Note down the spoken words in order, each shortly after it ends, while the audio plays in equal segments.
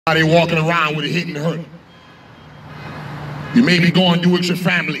They walking around with a hit and hurt. You may be going through with your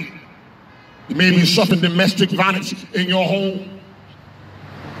family. You may be suffering domestic violence in your home.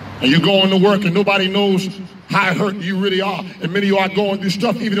 And you're going to work and nobody knows how hurt you really are. And many of you are going through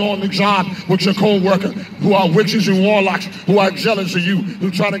stuff even on the job with your co-worker who are witches and warlocks, who are jealous of you, who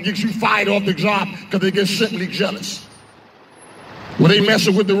try to get you fired off the job because they get simply jealous. Well, they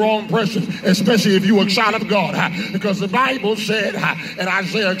messing with the wrong person, especially if you're a child of God. Because the Bible said in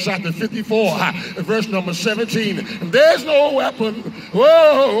Isaiah chapter 54, verse number 17, there's no weapon,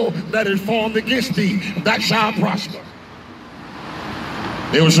 that is formed against thee that shall prosper.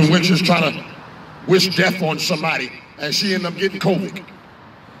 There were some witches trying to wish death on somebody, and she ended up getting COVID.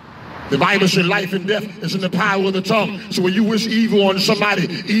 The Bible said life and death is in the power of the tongue. So when you wish evil on somebody,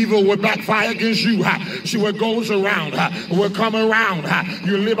 evil will backfire against you. See what goes around will come around.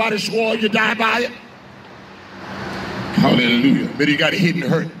 You live by the sword, you die by it. Hallelujah. Maybe you got hit and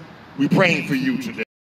hurt. We're praying for you today.